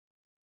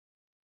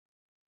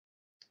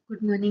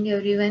Good morning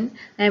everyone.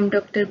 I am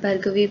Dr.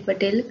 Bhargavi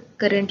Patel.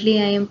 Currently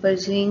I am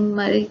pursuing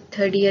my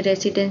third year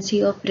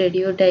residency of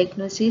radio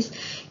diagnosis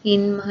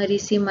in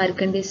Maharishi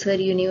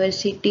Markandeswar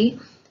University,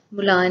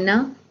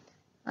 Mulana.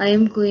 I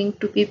am going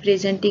to be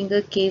presenting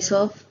a case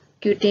of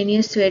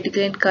cutaneous sweat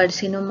gland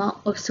carcinoma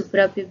of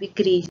suprapubic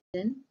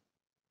region.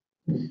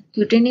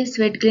 Cutaneous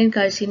sweat gland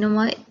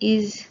carcinoma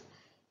is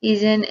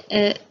an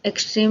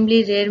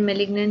extremely rare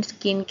malignant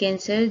skin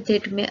cancer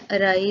that may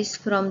arise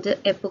from the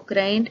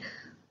apocrine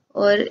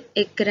or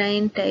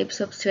eccrine types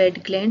of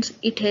sweat glands.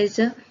 It has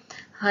a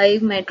high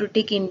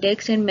mitotic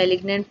index and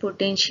malignant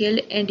potential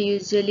and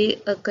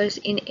usually occurs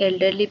in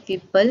elderly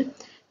people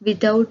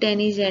without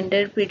any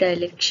gender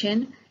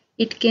predilection.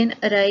 It can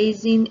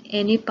arise in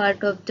any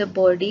part of the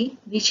body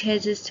which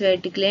has a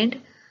sweat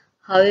gland.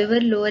 However,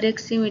 lower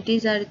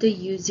extremities are the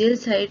usual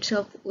sites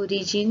of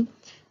origin,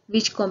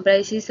 which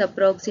comprises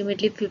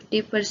approximately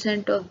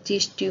 50% of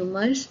these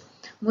tumors.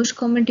 Most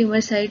common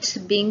tumor sites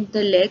being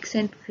the legs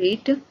and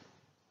feet.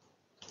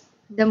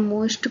 The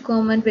most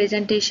common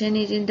presentation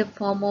is in the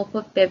form of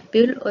a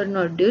papule or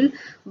nodule,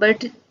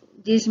 but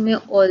this may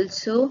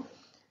also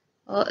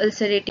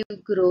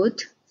ulcerative growth.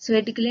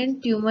 Sweat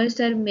gland tumors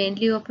are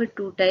mainly of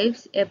two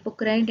types,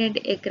 apocrine and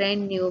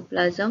eccrine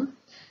neoplasm.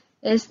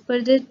 As per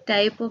the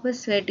type of a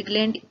sweat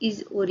gland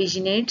is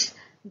originates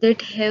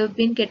that have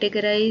been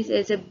categorized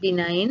as a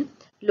benign,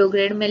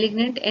 low-grade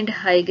malignant and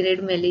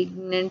high-grade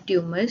malignant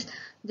tumors.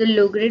 The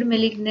low-grade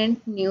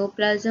malignant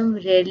neoplasm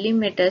rarely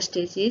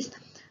metastasis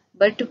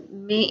but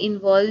may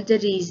involve the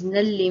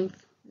regional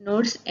lymph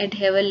nodes and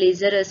have a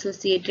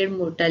laser-associated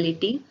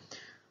mortality.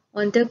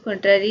 On the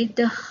contrary,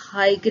 the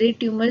high-grade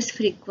tumors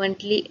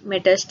frequently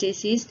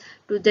metastasis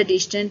to the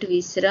distant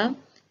viscera,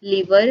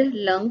 liver,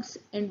 lungs,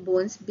 and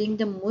bones being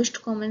the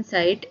most common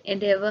site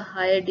and have a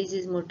higher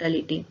disease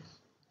mortality.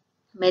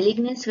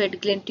 Malignant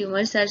sweat gland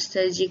tumors are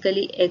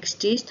surgically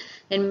excised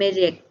and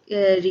may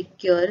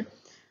recur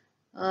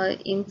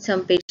in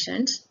some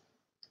patients.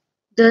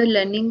 The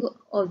learning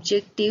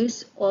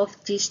objectives of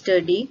this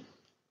study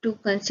to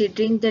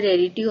considering the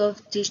rarity of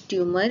this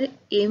tumor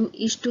aim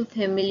is to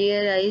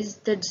familiarize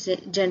the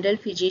general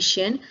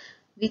physician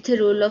with the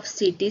role of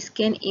CT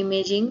scan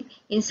imaging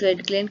in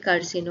sweat gland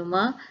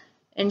carcinoma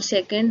and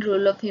second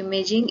role of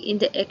imaging in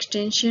the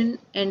extension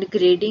and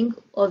grading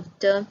of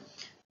the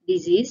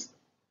disease.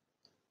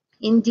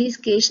 In this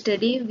case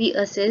study, we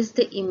assess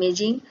the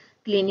imaging,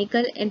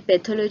 clinical and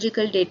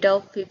pathological data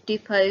of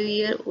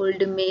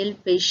 55-year-old male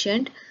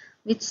patient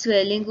with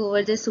swelling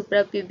over the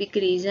suprapubic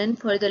region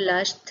for the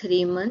last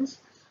 3 months.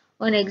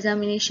 On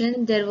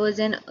examination, there was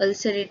an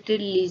ulcerated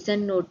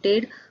lesion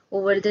noted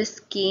over the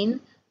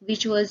skin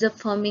which was a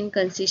firm in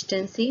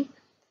consistency.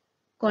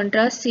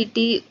 Contrast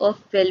CT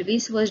of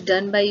pelvis was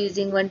done by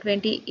using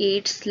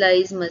 128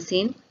 slice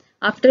machine.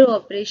 After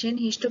operation,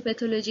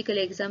 histopathological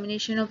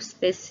examination of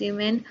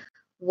specimen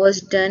was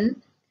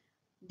done.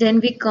 Then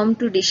we come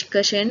to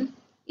discussion.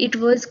 It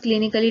was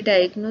clinically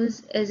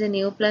diagnosed as a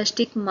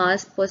neoplastic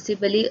mass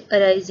possibly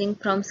arising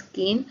from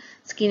skin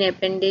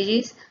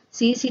appendages.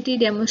 CCT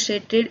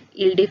demonstrated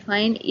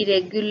ill-defined,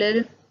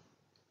 irregular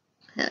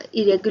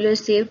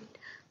shaped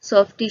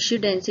soft tissue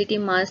density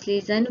mass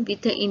lesion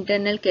with an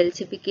internal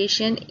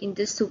calcification in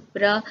the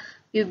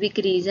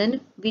suprapubic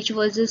region, which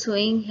was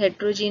showing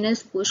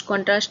heterogeneous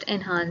post-contrast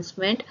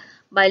enhancement.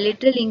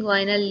 Bilateral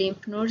inguinal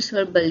lymph nodes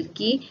were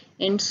bulky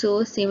and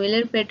show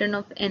similar pattern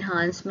of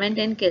enhancement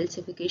and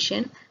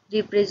calcification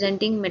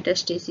representing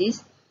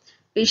metastasis.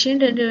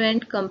 Patient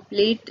underwent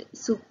complete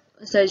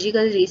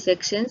surgical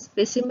resection.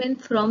 Specimen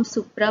from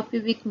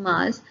suprapubic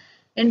mass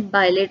and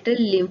bilateral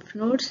lymph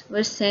nodes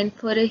were sent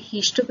for a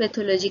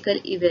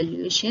histopathological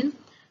evaluation,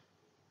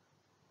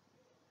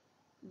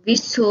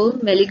 which show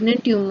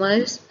malignant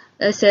tumors,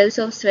 cells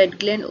of sweat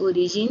gland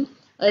origin,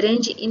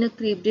 arranged in a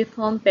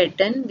cribriform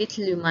pattern with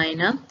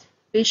lumina.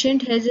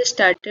 Patient has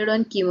started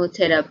on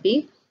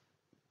chemotherapy.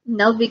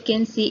 Now we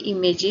can see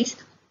images.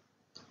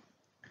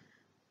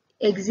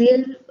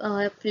 Axial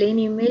plane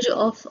image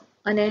of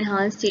an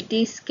enhanced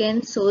CT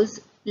scan shows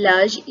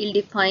large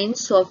ill-defined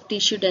soft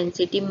tissue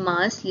density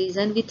mass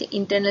lesion with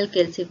internal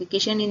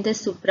calcification in the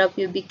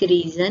suprapubic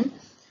region,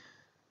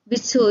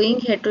 with showing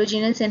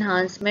heterogeneous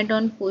enhancement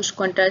on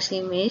post-contrast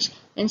image,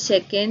 and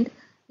second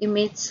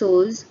image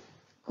shows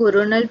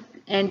coronal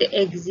and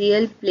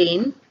axial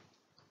plane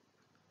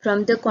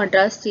from the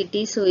contrast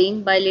CT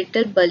showing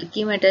bilateral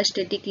bulky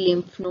metastatic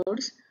lymph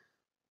nodes,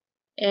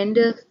 and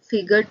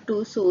figure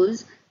 2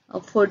 shows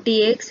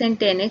 40x and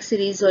 10x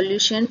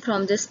resolution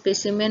from the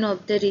specimen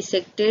of the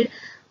resected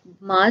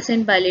mass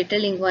and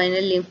bilateral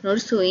inguinal lymph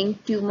nodes showing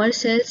tumor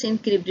cells in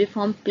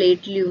cribriform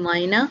plate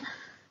lumina.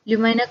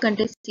 Lumina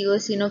contains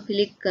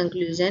eosinophilic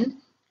conclusion.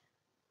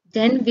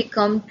 Then we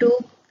come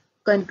to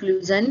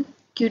conclusion.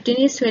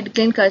 Cutaneous sweat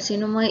gland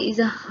carcinoma is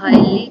a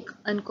highly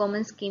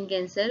uncommon skin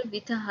cancer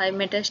with a high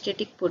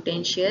metastatic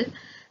potential.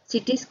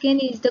 CT scan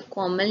is the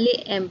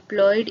commonly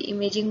employed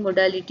imaging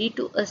modality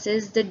to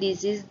assess the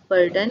disease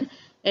burden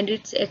and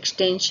its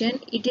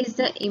extension. It is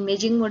the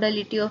imaging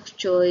modality of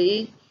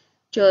choice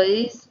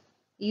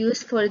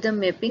used for the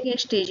mapping and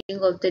staging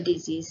of the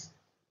disease.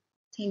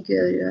 Thank you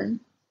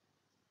everyone.